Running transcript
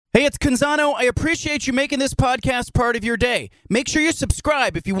Hey, it's Canzano. I appreciate you making this podcast part of your day. Make sure you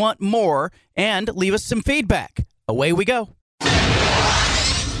subscribe if you want more and leave us some feedback. Away we go.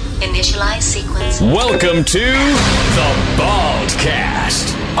 Initialize sequence. Welcome to The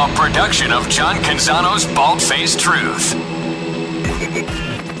Baldcast, a production of John Canzano's Bald-Faced Truth.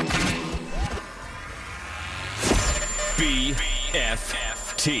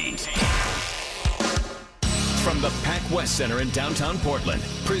 BFFT. From the Pac West Center in downtown Portland,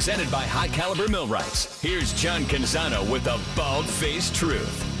 presented by High Caliber Millwrights, here's John Canzano with The Bald-Faced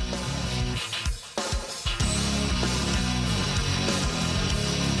Truth.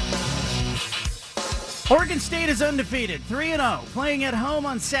 Oregon State is undefeated, 3-0, playing at home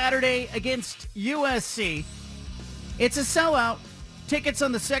on Saturday against USC. It's a sellout. Tickets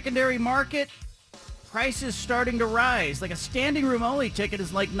on the secondary market, prices starting to rise. Like a standing room only ticket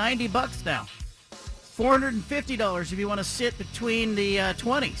is like $90 now. $450 if you want to sit between the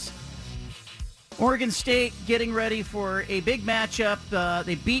 20s. Oregon State getting ready for a big matchup.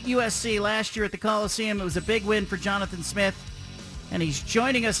 They beat USC last year at the Coliseum. It was a big win for Jonathan Smith, and he's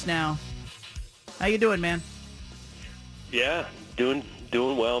joining us now. How you doing, man? Yeah, doing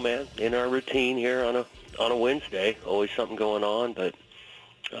well, man. In our routine here on a Wednesday, always something going on, but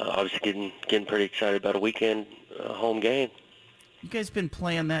obviously getting pretty excited about a weekend home game. You guys been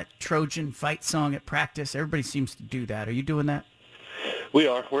playing that Trojan fight song at practice? Everybody seems to do that. Are you doing that? We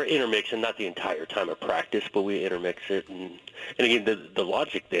are. We're intermixing, not the entire time of practice, but we intermix it. And again, the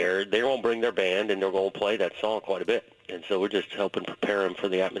logic there, they won't bring their band, and they're going to play that song quite a bit. And so we're just helping prepare them for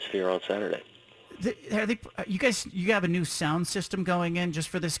the atmosphere on Saturday. You have a new sound system going in just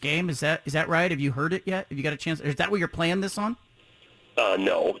for this game? Is that right? Have you heard it yet? Have you got a chance? Is that what you're playing this on?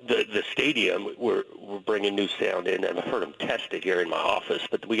 No, the stadium, we're bringing new sound in, and I've heard them test it here in my office,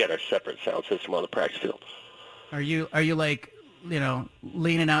 but we got our separate sound system on the practice field. Are you like,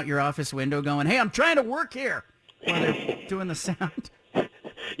 leaning out your office window going, hey, I'm trying to work here while they're doing the sound?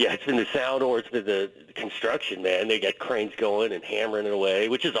 Yeah, it's been the sound or it's been the construction, man. They got cranes going and hammering it away,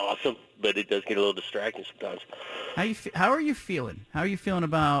 which is awesome, but it does get a little distracting sometimes. How are you feeling? How are you feeling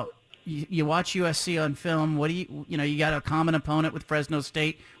about... You watch USC on film. What do you got a common opponent with Fresno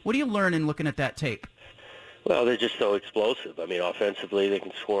State. What do you learn in looking at that tape? Well, they're just so explosive. I mean, offensively, they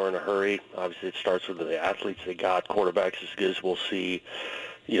can score in a hurry. Obviously, it starts with the athletes they got, quarterbacks as good as we'll see,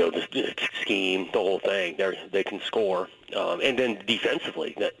 the scheme, the whole thing. They can score. And then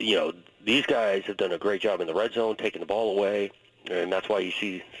defensively, these guys have done a great job in the red zone, taking the ball away, and that's why you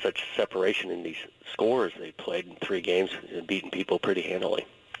see such separation in these scores. They played in 3 games and beaten people pretty handily.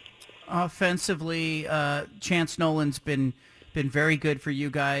 Offensively, Chance Nolan's been very good for you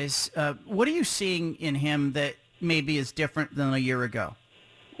guys. What are you seeing in him that maybe is different than a year ago?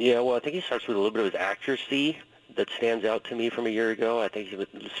 Yeah, well, I think he starts with a little bit of his accuracy that stands out to me from a year ago. I think,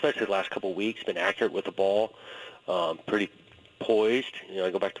 especially the last couple of weeks, been accurate with the ball, pretty poised. I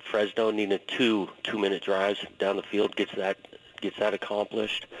go back to Fresno, needing 2-minute drives down the field, gets that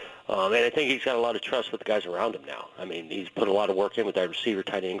accomplished. And I think he's got a lot of trust with the guys around him now. I mean, he's put a lot of work in with that receiver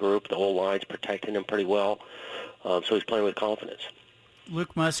tight end group. The whole line's protecting him pretty well. So he's playing with confidence.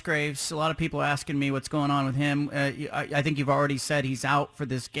 Luke Musgraves, a lot of people asking me what's going on with him. I think you've already said he's out for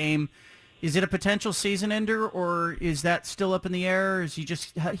this game. Is it a potential season ender, or is that still up in the air? Is he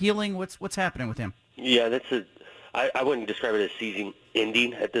just healing? What's happening with him? Yeah, I wouldn't describe it as season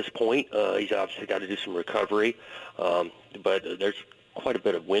ending at this point. He's obviously got to do some recovery, but there's quite a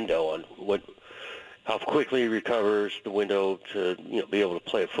bit of window on how quickly he recovers, the window to be able to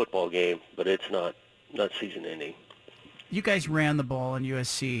play a football game, but it's not season ending. You guys ran the ball in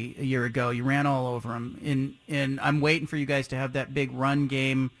USC a year ago. You ran all over them, and I'm waiting for you guys to have that big run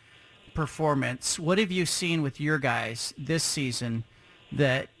game performance. What have you seen with your guys this season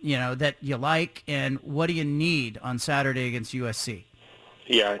that you like, and what do you need on Saturday against USC?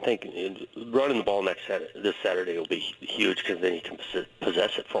 Yeah, I think running the ball this Saturday will be huge, because then you can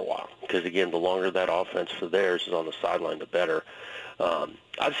possess it for a while. Because, again, the longer that offense for theirs is on the sideline, the better.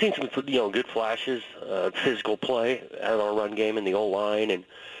 I've seen some good flashes, physical play out of our run game in the O-line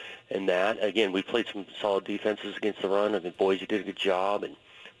and that. Again, we played some solid defenses against the run. I think Boise did a good job, and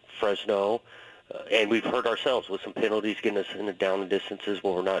Fresno. And we've hurt ourselves with some penalties getting us in the down the distances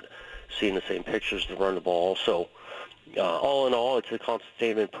where we're not seeing the same pictures to run the ball. So all in all, it's a constant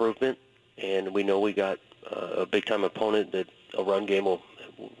state of improvement, and we know we got a big-time opponent that a run game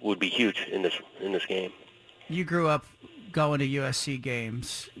would be huge in this game. You grew up going to USC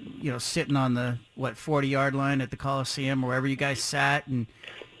games, sitting on the 40-yard line at the Coliseum or wherever you guys sat, and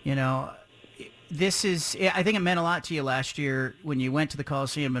this is, I think it meant a lot to you last year when you went to the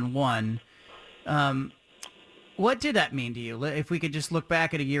Coliseum and won. What did that mean to you? If we could just look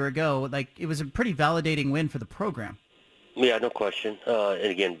back at a year ago, like it was a pretty validating win for the program. Yeah, no question. And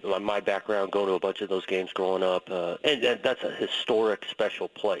again, my background, going to a bunch of those games growing up, and that's a historic, special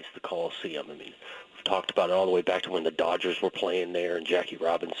place, the Coliseum. I mean, we've talked about it all the way back to when the Dodgers were playing there, and Jackie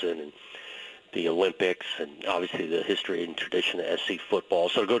Robinson, and the Olympics, and obviously the history and tradition of SC football.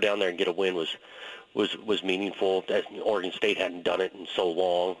 So to go down there and get a win was meaningful. Oregon State hadn't done it in so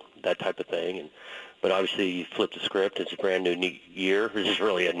long, that type of thing. But obviously you flip the script. It's a brand new year. This is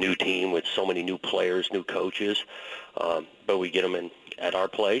really a new team with so many new players, new coaches. But we get them in at our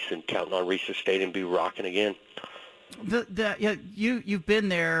place and counting on Research Stadium to be rocking again. You've been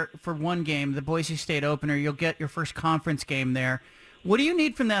there for one game, the Boise State opener. You'll get your first conference game there. What do you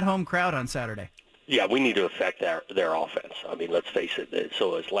need from that home crowd on Saturday? Yeah, we need to affect their offense. I mean, let's face it.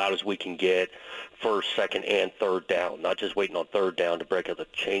 So as loud as we can get, first, second, and third down, not just waiting on third down to break out the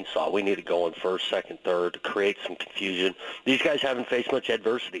chainsaw. We need to go in first, second, third to create some confusion. These guys haven't faced much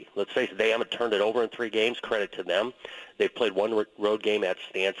adversity. Let's face it, they haven't turned it over in 3 games. Credit to them. They've played one road game at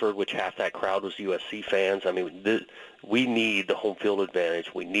Stanford, which half that crowd was USC fans. I mean, we need the home field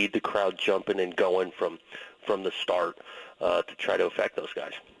advantage. We need the crowd jumping and going from the start to try to affect those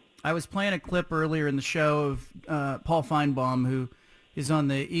guys. I was playing a clip earlier in the show of Paul Feinbaum, who is on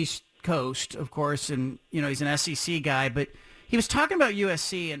the East Coast, of course, and he's an SEC guy, but he was talking about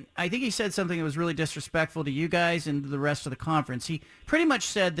USC, and I think he said something that was really disrespectful to you guys and to the rest of the conference. He pretty much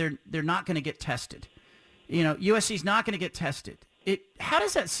said they're not going to get tested. USC's not going to get tested. How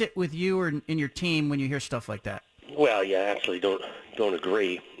does that sit with you or in your team when you hear stuff like that? Well, yeah, I absolutely don't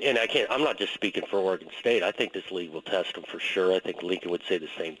agree. And I'm not just speaking for Oregon State. I think this league will test them for sure. I think Lincoln would say the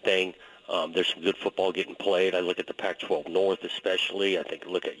same thing. There's some good football getting played. I look at the Pac-12 North especially. I think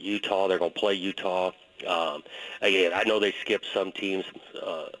look at Utah. They're going to play Utah. Again, I know they skipped some teams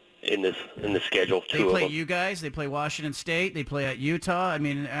in the schedule. They play you guys. They play Washington State. They play at Utah. I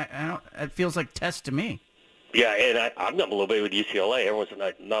mean, I don't. It feels like test to me. Yeah, and I'm a little bit with UCLA. Everyone's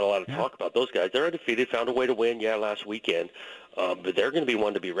not allowed to talk about those guys. They're undefeated, found a way to win, last weekend. But they're going to be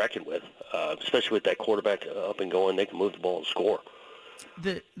one to be reckoned with, especially with that quarterback up and going. They can move the ball and score.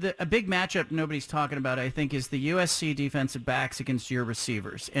 A big matchup nobody's talking about, I think, is the USC defensive backs against your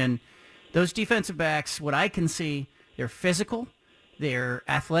receivers. And those defensive backs, what I can see, they're physical, they're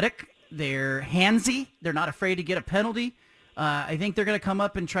athletic, they're handsy, they're not afraid to get a penalty. I think they're going to come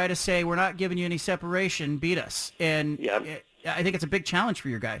up and try to say, we're not giving you any separation, beat us. And I think it's a big challenge for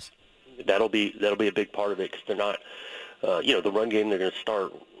your guys. That'll be a big part of it because they're not, the run game they're going to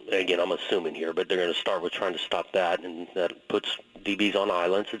start, again, I'm assuming here, but they're going to start with trying to stop that, and that puts DBs on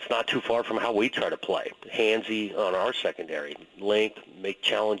islands. It's not too far from how we try to play. Handsy on our secondary. Length,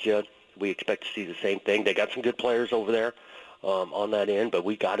 challenge you. We expect to see the same thing. They got some good players over there. On that end, but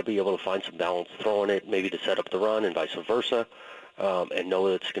we got to be able to find some balance throwing it, maybe to set up the run and vice versa, and know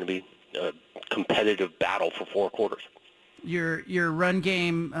that it's going to be a competitive battle for 4 quarters. Your run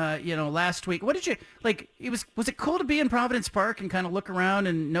game, last week. What did you like? Was it cool to be in Providence Park and kind of look around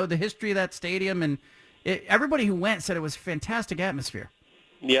and know the history of that stadium? And everybody who went said it was a fantastic atmosphere.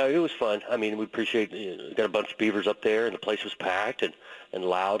 Yeah, it was fun. I mean, we appreciate. Got a bunch of Beavers up there, and the place was packed and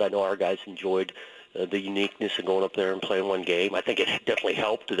loud. I know our guys enjoyed the uniqueness of going up there and playing one game. I think it definitely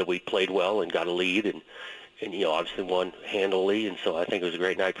helped that we played well and got a lead and obviously won handily. And so I think it was a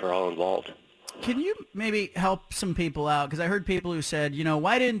great night for all involved. Can you maybe help some people out? Because I heard people who said,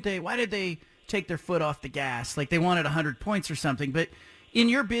 why did they take their foot off the gas? Like they wanted 100 points or something. But in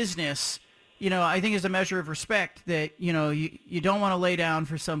your business, I think it's a measure of respect that, you don't want to lay down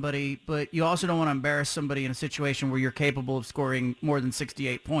for somebody, but you also don't want to embarrass somebody in a situation where you're capable of scoring more than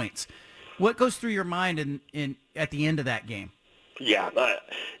 68 points. What goes through your mind in at the end of that game? Yeah,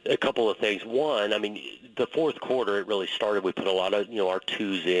 a couple of things. One, I mean, the fourth quarter, it really started. We put a lot of, our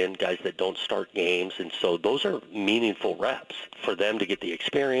twos in, guys that don't start games. And so those are meaningful reps for them to get the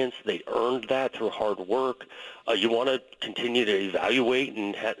experience. They earned that through hard work. You want to continue to evaluate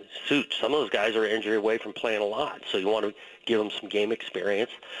and some of those guys are injury away from playing a lot. So you want to give them some game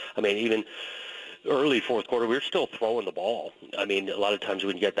experience. I mean, even early fourth quarter, we were still throwing the ball. I mean, a lot of times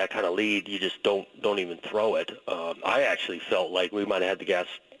when you get that kind of lead, you just don't even throw it. I actually felt like we might have had the gas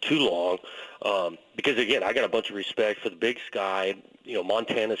too long because, again, I got a bunch of respect for the Big Sky,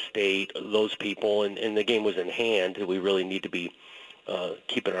 Montana State, those people, and the game was in hand. We really need to be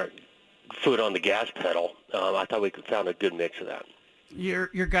keeping our foot on the gas pedal. I thought we found a good mix of that.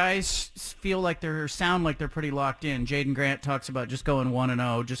 Your guys sound like they're pretty locked in. Jaden Grant talks about just going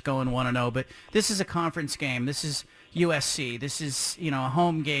 1-0, but this is a conference game. This is USC. This is, a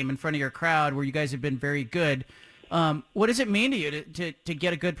home game in front of your crowd where you guys have been very good. What does it mean to you to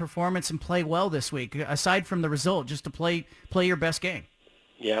get a good performance and play well this week, aside from the result, just to play your best game?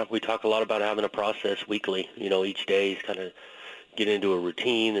 Yeah, we talk a lot about having a process weekly. Each day is kind of get into a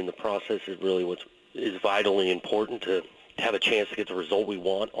routine, and the process is really what is vitally important to have a chance to get the result we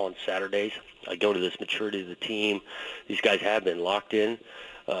want on Saturdays. I go to this maturity of the team. These guys have been locked in,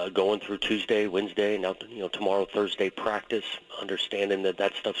 going through Tuesday, Wednesday, now tomorrow, Thursday practice, understanding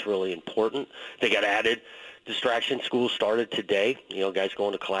that stuff's really important. They got added distraction. School started today. Guys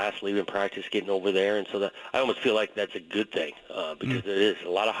going to class, leaving practice, getting over there, and so that I almost feel like that's a good thing because there is a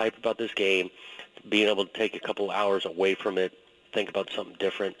lot of hype about this game. Being able to take a couple hours away from it, think about something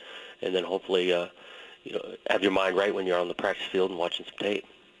different, and then hopefully, have your mind right when you're on the practice field and watching some tape.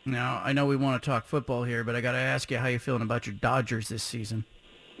 Now, I know we want to talk football here, but I got to ask you how you feeling about your Dodgers this season.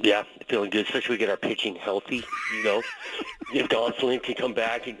 Yeah, feeling good, especially if we get our pitching healthy, If Gonsolin can come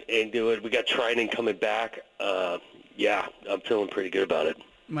back and do it. We got Trinan coming back. Yeah, I'm feeling pretty good about it.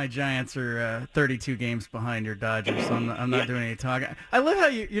 My Giants are 32 games behind your Dodgers, so I'm not doing any talking. I love how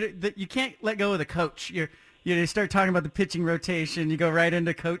you can't let go of the coach. You start talking about the pitching rotation. You go right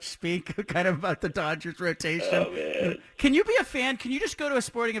into coach speak, kind of about the Dodgers rotation. Oh, man. Can you be a fan? Can you just go to a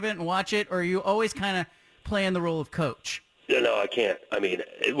sporting event and watch it, or are you always kind of playing the role of coach? No, I can't. I mean,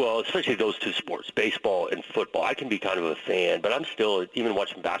 especially those two sports, baseball and football. I can be kind of a fan, but I'm still, even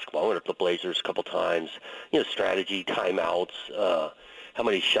watching basketball, I went up to the Blazers a couple times, strategy, timeouts, how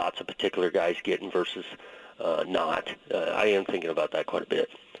many shots a particular guy's getting versus not. I am thinking about that quite a bit.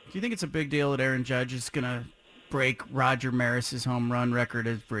 Do you think it's a big deal that Aaron Judge is going to break Roger Maris's home run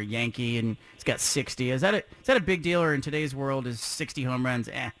record for a Yankee, and he's got 60? Is that a big deal, or in today's world is 60 home runs,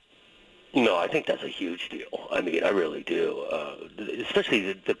 No, I think that's a huge deal. I mean, I really do.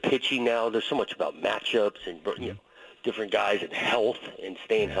 Especially the pitching now. There's so much about matchups and different guys and health and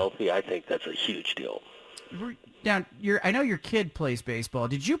staying healthy. I think that's a huge deal. Now, I know your kid plays baseball.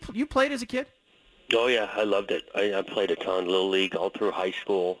 Did you played as a kid? Oh, yeah, I loved it. I played a ton, Little League, all through high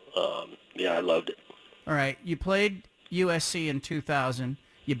school. Yeah, I loved it. All right, you played USC in 2000.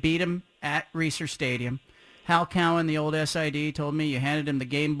 You beat them at Reser Stadium. Hal Cowan, the old SID, told me you handed him the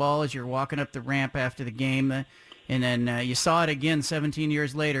game ball as you were walking up the ramp after the game, and then you saw it again 17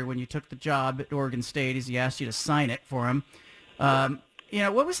 years later when you took the job at Oregon State as he asked you to sign it for him.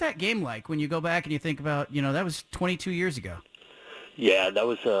 What was that game like when you go back and you think about, that was 22 years ago? Yeah, that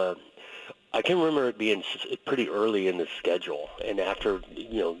was I can remember it being pretty early in the schedule, and after,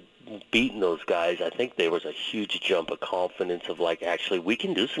 beating those guys, I think there was a huge jump of confidence of actually we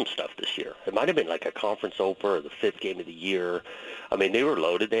can do some stuff this year. It might have been like a conference opener or the 5th game of the year. I mean, they were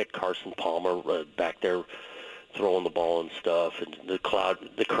loaded. They had Carson Palmer back there throwing the ball and stuff, and the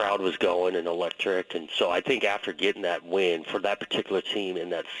crowd was going and electric. And so I think after getting that win for that particular team in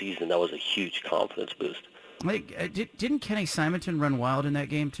that season, that was a huge confidence boost. Didn't Kenny Simonton run wild in that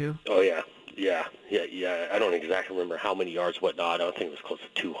game too? Oh, yeah. Yeah. I don't exactly remember how many yards, whatnot. I don't think it was close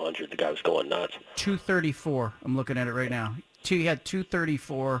to 200. The guy was going nuts. 234. I'm looking at it right now. He had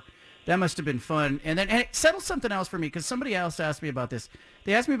 234. That must have been fun. And it settled something else for me because somebody else asked me about this.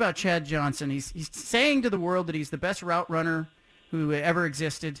 They asked me about Chad Johnson. He's saying to the world that he's the best route runner who ever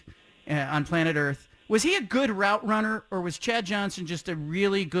existed on planet Earth. Was he a good route runner, or was Chad Johnson just a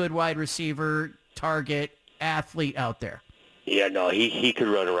really good wide receiver, target, athlete out there? Yeah, no, he could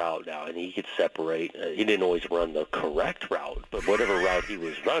run a route now, and he could separate. He didn't always run the correct route, but whatever route he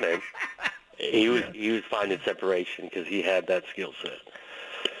was running, he was finding separation because he had that skill set.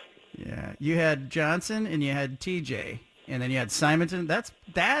 Yeah, you had Johnson and you had TJ, and then you had Simonton.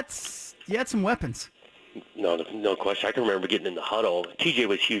 You had some weapons. No question. I can remember getting in the huddle. TJ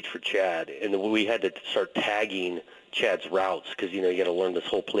was huge for Chad, and we had to start tagging Chad's routes because, you got to learn this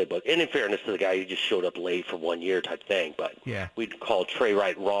whole playbook. And in fairness to the guy, he just showed up late for 1 year type thing. But we'd call Trey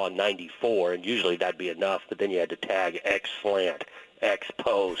Wright raw 94, and usually that'd be enough. But then you had to tag X slant, X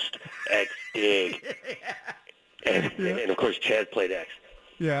post, X dig. And of course, Chad played X.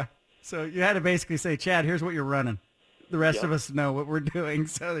 Yeah. So you had to basically say, Chad, here's what you're running. The rest of us know what we're doing.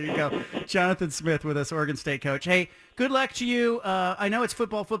 So there you go. Jonathan Smith with us, Oregon State coach. Hey, good luck to you. I know it's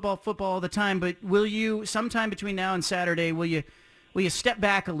football all the time, but will you, sometime between now and Saturday, will you step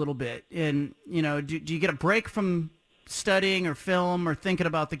back a little bit? And, do you get a break from studying or film or thinking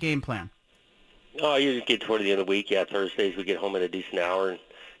about the game plan? Oh, you just get toward the end of the week. Yeah, Thursdays we get home at a decent hour and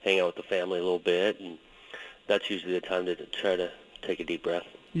hang out with the family a little bit. And that's usually the time to try to take a deep breath.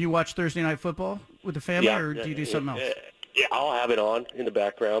 You watch Thursday Night Football with the family, or do you do something else? Yeah, I'll have it on in the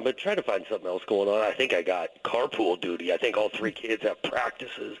background, but try to find something else going on. I think I got carpool duty. I think all 3 kids have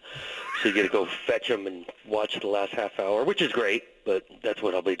practices, so you got to go fetch them and watch the last half hour, which is great, but that's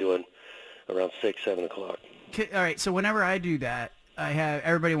what I'll be doing around 6, 7 o'clock. all right, so whenever I do that,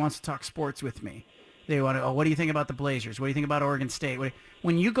 everybody wants to talk sports with me. They want to, what do you think about the Blazers? What do you think about Oregon State?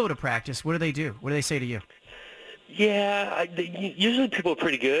 When you go to practice, what do they do? What do they say to you? Yeah, usually people are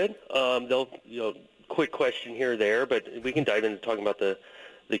pretty good. They'll, quick question here or there, but we can dive into talking about the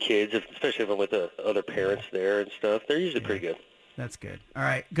kids, especially if I'm with the other parents there and stuff. They're usually pretty good. That's good. All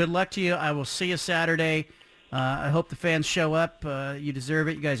right. Good luck to you. I will see you Saturday. I hope the fans show up. You deserve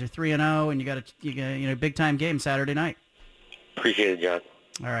it. You guys are 3-0, and you got a big time game Saturday night. Appreciate it, John.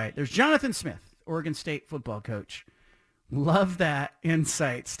 All right. There's Jonathan Smith, Oregon State football coach. Love that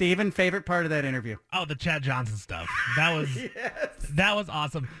insight. Steven, favorite part of that interview? Oh, the Chad Johnson stuff. That was That was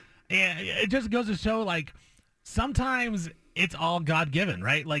awesome. And it just goes to show, like, sometimes it's all God-given,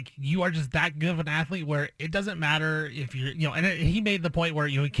 right? Like, you are just that good of an athlete where it doesn't matter if you're, and he made the point where,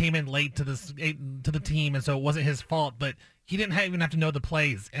 he came in late to the team, and so it wasn't his fault, but he didn't even have to know the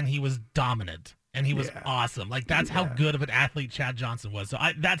plays, and he was dominant, and he was awesome. Like, that's how good of an athlete Chad Johnson was. So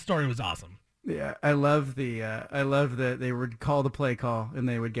that story was awesome. Yeah, I love that they would call the play call and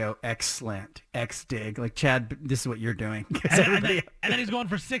they would go X-slant, X-dig. Like, Chad, this is what you're doing. And then he's going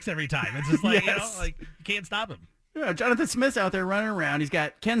for 6 every time. It's just like, you can't stop him. Yeah, Jonathan Smith's out there running around. He's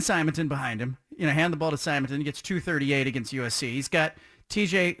got Ken Simonton behind him. Hand the ball to Simonton. He gets 238 against USC. He's got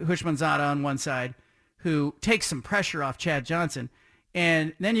TJ Hushmanzada on one side who takes some pressure off Chad Johnson.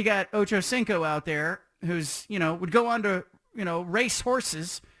 And then you got Ocho Cinco out there who's, would go on to, race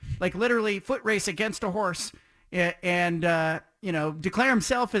horses, like literally foot race against a horse and declare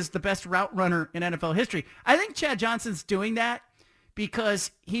himself as the best route runner in NFL history. I think Chad Johnson's doing that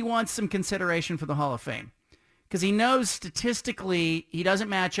because he wants some consideration for the Hall of Fame. Because he knows statistically he doesn't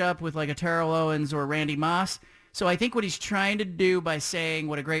match up with like a Terrell Owens or Randy Moss. So I think what he's trying to do by saying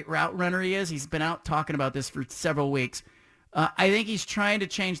what a great route runner he is, he's been out talking about this for several weeks. I think he's trying to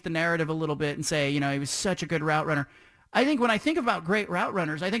change the narrative a little bit and say, he was such a good route runner. I think when I think about great route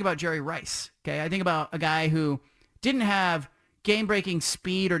runners, I think about Jerry Rice. Okay, I think about a guy who didn't have game-breaking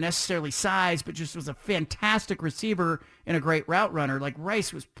speed or necessarily size, but just was a fantastic receiver and a great route runner. Like,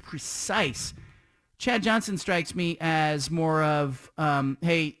 Rice was precise. Chad Johnson strikes me as more of,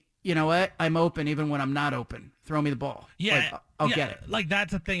 hey, you know what? I'm open even when I'm not open. Throw me the ball. Yeah. I'll get it. Like,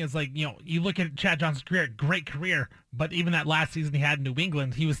 that's the thing is, like, you look at Chad Johnson's career, great career, but even that last season he had in New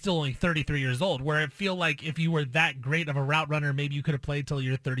England, he was still only 33 years old, where it feel like if you were that great of a route runner, maybe you could have played till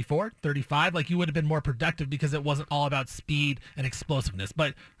you're 34, 35. Like, you would have been more productive because it wasn't all about speed and explosiveness.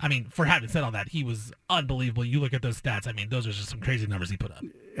 But, I mean, for having said all that, he was unbelievable. You look at those stats. I mean, those are just some crazy numbers he put up.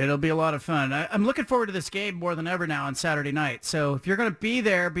 It'll be a lot of fun. I'm looking forward to this game more than ever now on Saturday night. So if you're going to be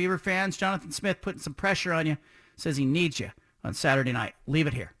there, Beaver fans, Jonathan Smith putting some pressure on you, says he needs you on Saturday night. Leave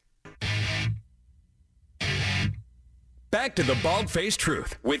it here. Back to the Bald-Faced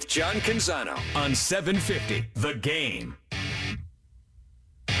Truth with John Canzano on 750 The Game.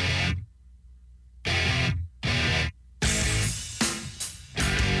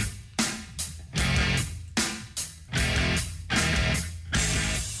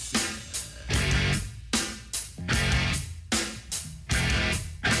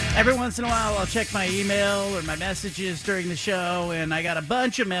 Every once in a while, I'll check my email or my messages during the show, and I got a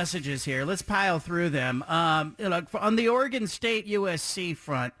bunch of messages here. Let's pile through them. On the Oregon State USC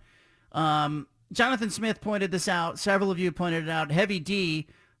front, Jonathan Smith pointed this out. Several of you pointed it out. Heavy D,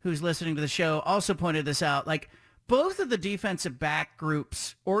 who's listening to the show, also pointed this out. Like, both of the defensive back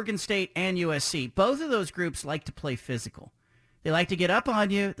groups, Oregon State and USC, both of those groups like to play physical. They like to get up on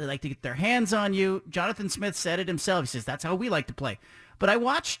you. They like to get their hands on you. Jonathan Smith said it himself. He says, that's how we like to play. But I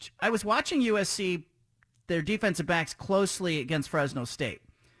was watching USC, their defensive backs, closely against Fresno State.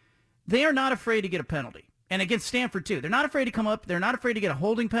 They are not afraid to get a penalty. And against Stanford, too. They're not afraid to come up. They're not afraid to get a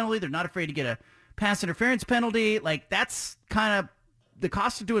holding penalty. They're not afraid to get a pass interference penalty. Like, that's kind of the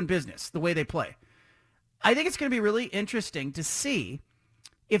cost of doing business, the way they play. I think it's going to be really interesting to see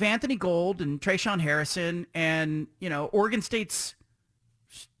if Anthony Gold and Trayshawn Harrison and, Oregon State's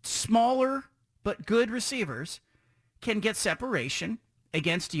smaller but good receivers can get separation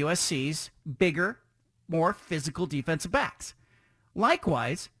against USC's bigger, more physical defensive backs.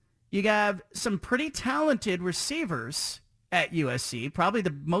 Likewise, you have some pretty talented receivers at USC, probably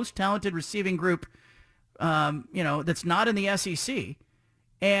the most talented receiving group, that's not in the SEC.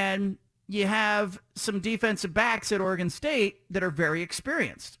 And you have some defensive backs at Oregon State that are very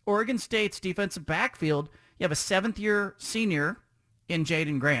experienced. Oregon State's defensive backfield, you have a seventh-year senior in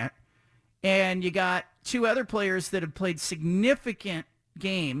Jaden Grant, and you got two other players that have played significant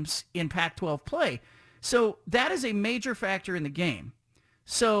games in Pac-12 play. So that is a major factor in the game.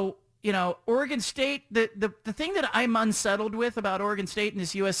 So, Oregon State, the thing that I'm unsettled with about Oregon State in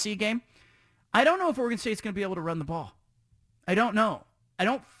this USC game, I don't know if Oregon State's going to be able to run the ball. I don't know. I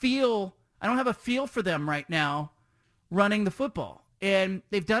don't have a feel for them right now running the football. And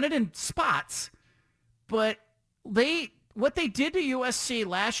they've done it in spots, but what they did to USC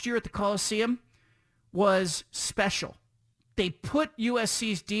last year at the Coliseum was special. They put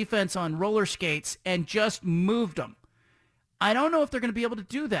USC's defense on roller skates and just moved them. I don't know if they're going to be able to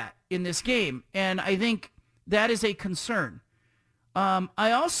do that in this game, and I think that is a concern. I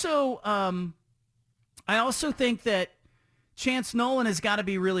also think that Chance Nolan has got to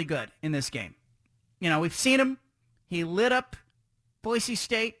be really good in this game. You know, we've seen him. He lit up Boise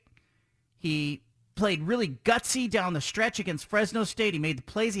State. He played really gutsy down the stretch against Fresno State. He made the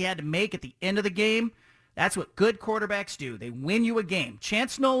plays he had to make at the end of the game. That's what good quarterbacks do. They win you a game.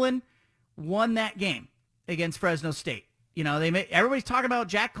 Chance Nolan won that game against Fresno State. You know, everybody's talking about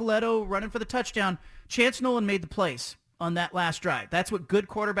Jack Coletto running for the touchdown. Chance Nolan made the plays on that last drive. That's what good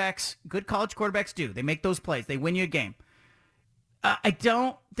college quarterbacks do. They make those plays. They win you a game. I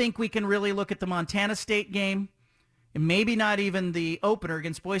don't think we can really look at the Montana State game, and maybe not even the opener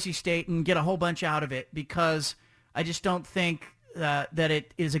against Boise State, and get a whole bunch out of it, because I just don't think that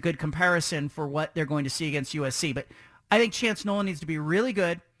it is a good comparison for what they're going to see against USC. But I think Chance Nolan needs to be really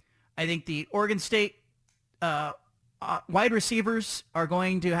good. I think the Oregon State wide receivers are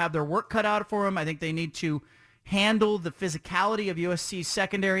going to have their work cut out for them. I think they need to handle the physicality of USC's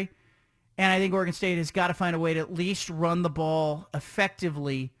secondary. And I think Oregon State has got to find a way to at least run the ball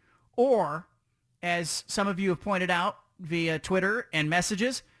effectively. Or, as some of you have pointed out via Twitter and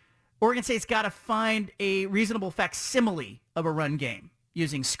messages, Oregon State's got to find a reasonable facsimile of a run game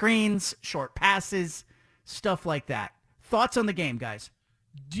using screens, short passes, stuff like that. Thoughts on the game, guys?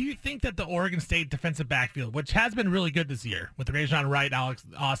 Do you think that the Oregon State defensive backfield, which has been really good this year with Rajon Wright, Alex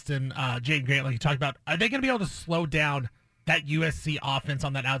Austin, Jaden Grant, like you talked about, are they going to be able to slow down that USC offense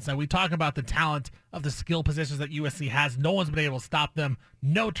on that outside? We talk about the talent of the skill positions that USC has. No one's been able to stop them.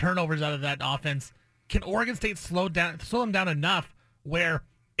 No turnovers out of that offense. Can Oregon State slow them down enough where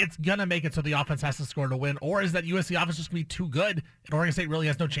it's going to make it so the offense has to score to win? Or is that USC offense just going to be too good and Oregon State really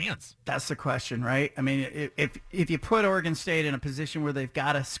has no chance? That's the question, right? I mean, if you put Oregon State in a position where they've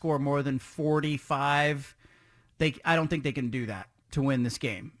got to score more than 45, I don't think they can do that to win this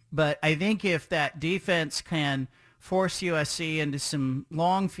game. But I think if that defense can force USC into some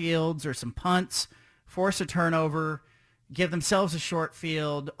long fields or some punts, force a turnover, give themselves a short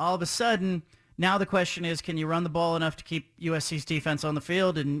field, all of a sudden, now the question is, can you run the ball enough to keep USC's defense on the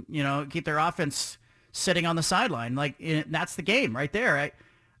field and, you know, keep their offense sitting on the sideline? Like, that's the game right there.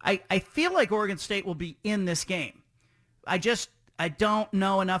 I feel like Oregon State will be in this game. I don't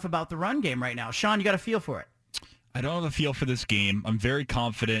know enough about the run game right now. Sean, you got a feel for it? I don't have a feel for this game. I'm very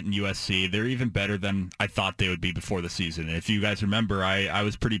confident in USC. They're even better than I thought they would be before the season. If you guys remember, I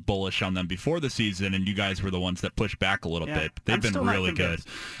was pretty bullish on them before the season, and you guys were the ones that pushed back a little bit. They've been really good.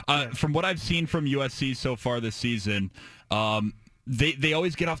 From what I've seen from USC so far this season, they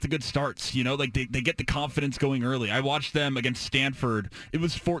always get off the good starts, you know, like they get the confidence going early. I watched them against Stanford. It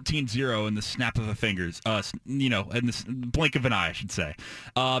was 14-0 in the snap of a fingers, you know, in the blink of an eye, I should say.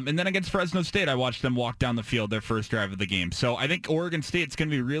 And then against Fresno State, I watched them walk down the field their first drive of the game. So I think Oregon State's going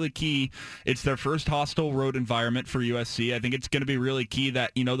to be really key. It's their first hostile road environment for USC. I think it's going to be really key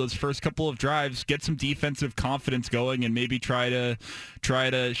that, you know, those first couple of drives, get some defensive confidence going and maybe try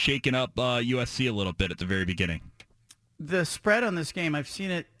to shaken up USC a little bit at the very beginning. The spread on this game, I've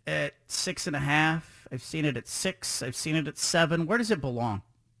seen it at 6.5. I've seen it at 6. I've seen it at 7. Where does it belong?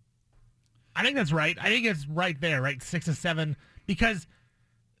 I think that's right. I think it's right there, right? 6 to 7. Because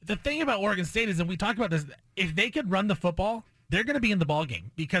the thing about Oregon State is, and we talked about this, if they could run the football, they're going to be in the ball game.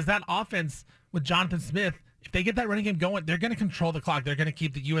 Because that offense with Jonathan Smith, if they get that running game going, they're going to control the clock. They're going to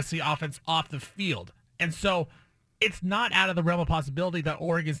keep the USC offense off the field. And so it's not out of the realm of possibility that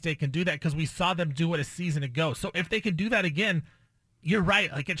Oregon State can do that, because we saw them do it a season ago. So if they can do that again, you're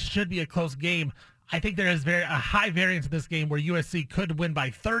right. Like, it should be a close game. I think there is a high variance in this game where USC could win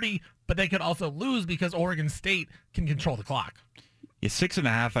by 30, but they could also lose because Oregon State can control the clock. Yeah,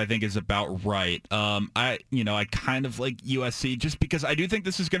 6.5 I think is about right. I kind of like USC just because I do think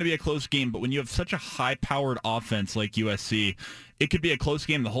this is going to be a close game. But when you have such a high-powered offense like USC, it could be a close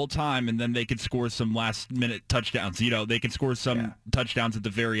game the whole time, and then they could score some last-minute touchdowns. You know, they could score some touchdowns at the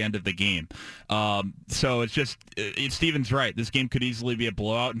very end of the game. So it's just Steven's right. This game could easily be a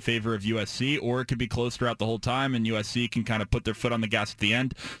blowout in favor of USC, or it could be close throughout the whole time, and USC can kind of put their foot on the gas at the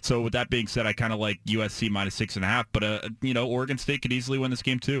end. So with that being said, I kind of like USC minus 6.5. But Oregon State could easily win this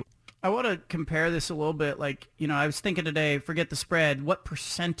game too. I want to compare this a little bit. Like, you know, I was thinking today, forget the spread, what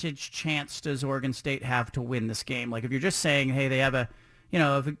percentage chance does Oregon State have to win this game? Like, if you're just saying, hey, they have a,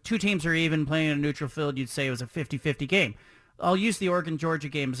 if two teams are even playing in a neutral field, you'd say it was a 50-50 game. I'll use the Oregon-Georgia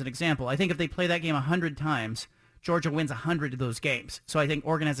game as an example. I think if they play that game 100 times, Georgia wins 100 of those games. So I think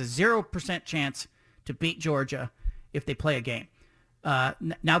Oregon has a 0% chance to beat Georgia if they play a game.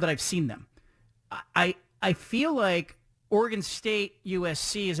 Now that I've seen them, I feel like Oregon State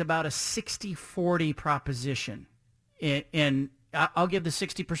USC is about a 60-40 proposition. And I'll give the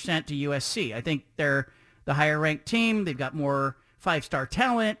 60% to USC. I think they're the higher ranked team. They've got more 5-star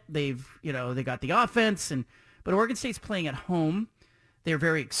talent. They got the offense, but Oregon State's playing at home. They're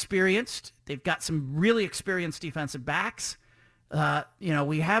very experienced. They've got some really experienced defensive backs. I'm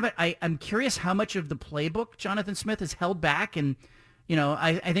curious how much of the playbook Jonathan Smith has held back. And,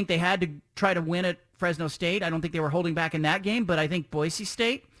 I think they had to try to win at Fresno State. I don't think they were holding back in that game, but I think Boise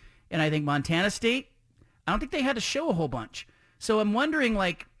State and I think Montana State, I don't think they had to show a whole bunch. So I'm wondering,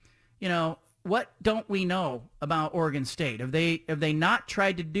 what don't we know about Oregon State? Have they not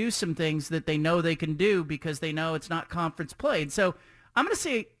tried to do some things that they know they can do because they know it's not conference played? So I'm going to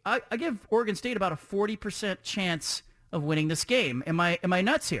say I give Oregon State about a 40% chance of winning this game. Am I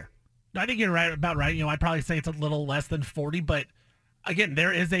nuts here? I think you're about right. I'd probably say it's a little less than 40, but again,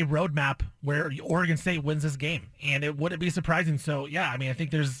 there is a roadmap where Oregon State wins this game, and it wouldn't be surprising. So, yeah, I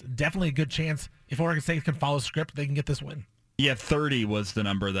think there's definitely a good chance if Oregon State can follow script, they can get this win. Yeah, 30 was the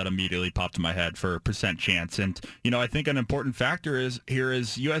number that immediately popped in my head for percent chance. And, I think an important factor is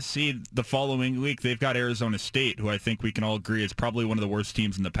USC the following week, they've got Arizona State, who I think we can all agree is probably one of the worst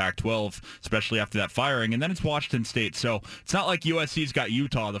teams in the Pac-12, especially after that firing. And then it's Washington State. So it's not like USC's got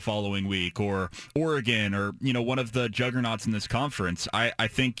Utah the following week or Oregon or, one of the juggernauts in this conference. I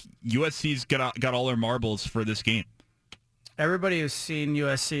think USC's got all their marbles for this game. Everybody who's seen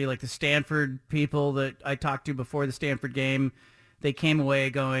USC, like the Stanford people that I talked to before the Stanford game, they came away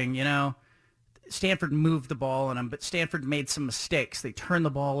going, Stanford moved the ball on them, but Stanford made some mistakes. They turned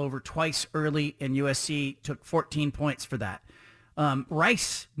the ball over twice early, and USC took 14 points for that.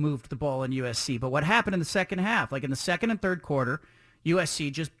 Rice moved the ball in USC, but what happened in the second half? Like in the second and third quarter,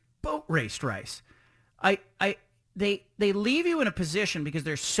 USC just boat raced Rice. They leave you in a position because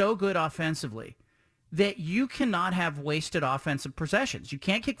they're so good offensively that you cannot have wasted offensive possessions. You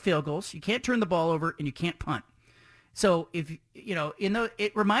can't kick field goals, you can't turn the ball over, and you can't punt. So if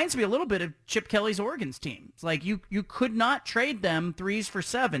it reminds me a little bit of Chip Kelly's Oregon's team. It's like you could not trade them 3s for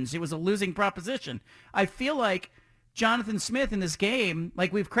 7s. It was a losing proposition. I feel like Jonathan Smith in this game,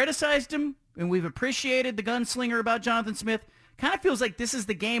 like we've criticized him and we've appreciated the gunslinger about Jonathan Smith, kind of feels like this is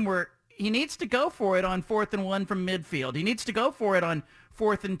the game where he needs to go for it on 4th and 1 from midfield. He needs to go for it on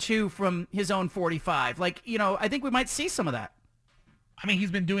 4th and 2 from his own 45. I think we might see some of that.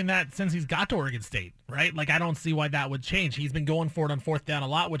 He's been doing that since he's got to Oregon State, right? I don't see why that would change. He's been going for it on 4th down a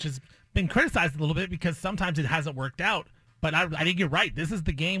lot, which has been criticized a little bit because sometimes it hasn't worked out. But I think you're right. This is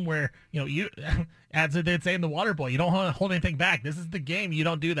the game where, you, as they'd say in the Water Boy, you don't hold anything back. This is the game. You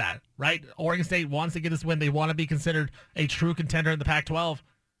don't do that, right? Oregon State wants to get this win. They want to be considered a true contender in the Pac-12.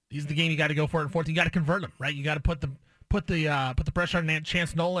 This is the game you got to go for it in 14. You got to convert them, right? You got to put the pressure on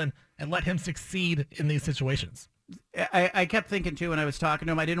Chance Nolan and let him succeed in these situations. I kept thinking too when I was talking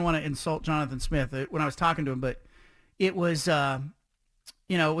to him. I didn't want to insult Jonathan Smith when I was talking to him, but it was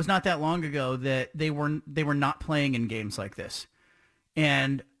it was not that long ago that they were not playing in games like this,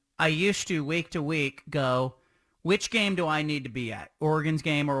 and I used to week go, which game do I need to be at? Oregon's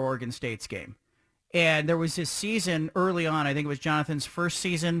game or Oregon State's game? And there was this season early on, I think it was Jonathan's first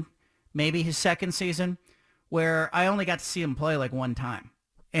season, maybe his second season, where I only got to see him play like one time.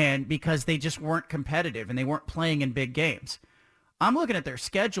 And because they just weren't competitive and they weren't playing in big games. I'm looking at their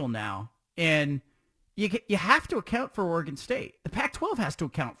schedule now, and you have to account for Oregon State. The Pac-12 has to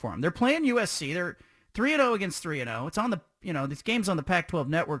account for them. They're playing USC. They're 3-0 against 3-0. It's on the, this game's on the Pac-12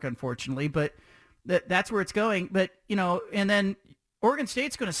 network, unfortunately, but that's where it's going. But, and then Oregon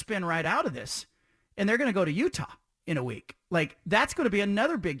State's going to spin right out of this, and they're going to go to Utah in a week. That's going to be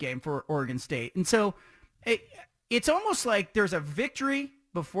another big game for Oregon State. And so it's almost like there's a victory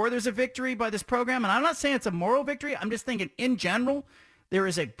before there's a victory by this program. And I'm not saying it's a moral victory. I'm just thinking in general, there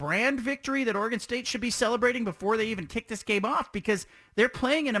is a brand victory that Oregon State should be celebrating before they even kick this game off, because they're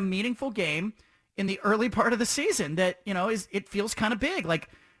playing in a meaningful game in the early part of the season that, it feels kind of big. Like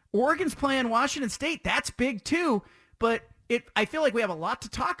Oregon's playing Washington State. That's big too. But I feel like we have a lot to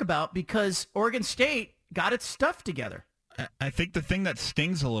talk about because Oregon State got its stuff together. I think the thing that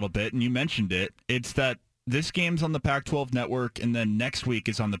stings a little bit, and you mentioned it, it's that this game's on the Pac-12 network, and then next week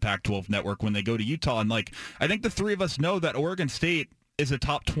is on the Pac-12 network when they go to Utah. And I think the three of us know that Oregon State is a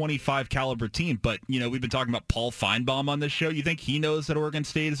top 25 caliber team, but, we've been talking about Paul Feinbaum on this show. You think he knows that Oregon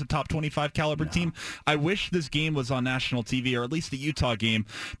State is a top 25 caliber team? I wish this game was on national TV, or at least the Utah game,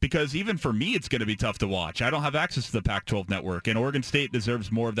 because even for me, it's going to be tough to watch. I don't have access to the Pac-12 network, and Oregon State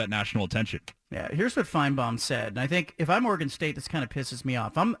deserves more of that national attention. Yeah, here's what Feinbaum said, and I think if I'm Oregon State, this kind of pisses me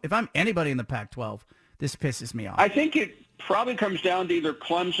off. If I'm anybody in the Pac-12, this pisses me off. I think it probably comes down to either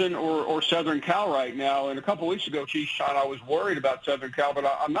Clemson or Southern Cal right now. And a couple of weeks ago, Sean, I was worried about Southern Cal, but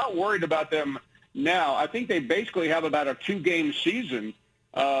I'm not worried about them now. I think they basically have about a 2-game season,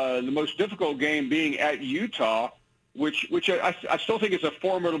 the most difficult game being at Utah, which I still think is a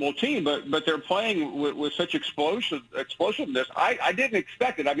formidable team, but they're playing with such explosiveness. I didn't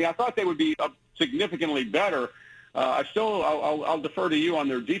expect it. I mean, I thought they would be significantly better. I'll defer to you on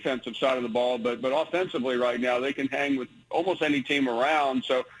their defensive side of the ball, but offensively right now they can hang with almost any team around.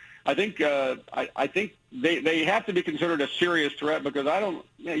 So I think they have to be considered a serious threat, because I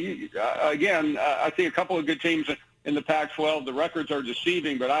see a couple of good teams in the Pac-12. The records are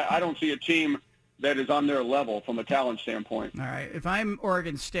deceiving, but I don't see a team that is on their level from a talent standpoint. All right, if I'm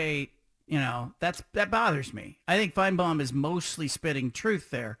Oregon State, that bothers me. I think Feinbaum is mostly spitting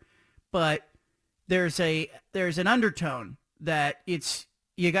truth there, but there's an undertone that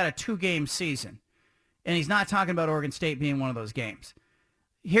you got a 2-game season, and he's not talking about Oregon State being one of those games.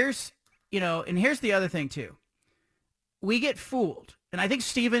 Here's the other thing too. We get fooled, and I think,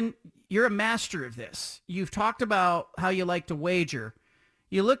 Stephen, you're a master of this. You've talked about how you like to wager.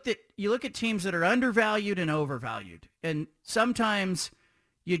 You look at teams that are undervalued and overvalued, and sometimes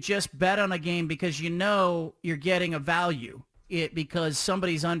you just bet on a game because you're getting a value because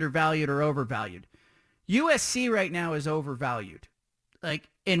somebody's undervalued or overvalued. USC right now is overvalued.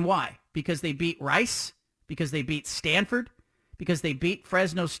 And why? Because they beat Rice, because they beat Stanford, because they beat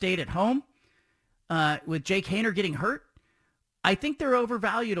Fresno State at home, with Jake Haener getting hurt. I think they're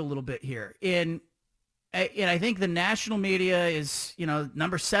overvalued a little bit here. And I think the national media is,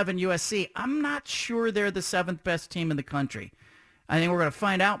 number 7 USC. I'm not sure they're the 7th best team in the country. I think we're going to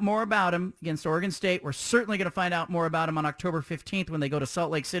find out more about them against Oregon State. We're certainly going to find out more about them on October 15th when they go to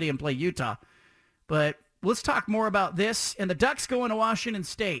Salt Lake City and play Utah. But let's talk more about this. And the Ducks going to Washington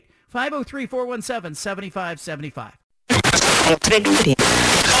State. 503-417-7575.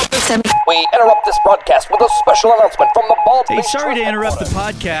 We interrupt this broadcast with a special announcement from the Bald Face Truth. Sorry to interrupt the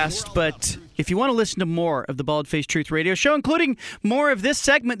podcast, but if you want to listen to more of the Bald Face Truth Radio Show, including more of this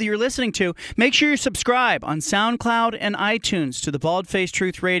segment that you're listening to, make sure you subscribe on SoundCloud and iTunes to the Bald Face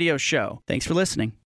Truth Radio Show. Thanks for listening.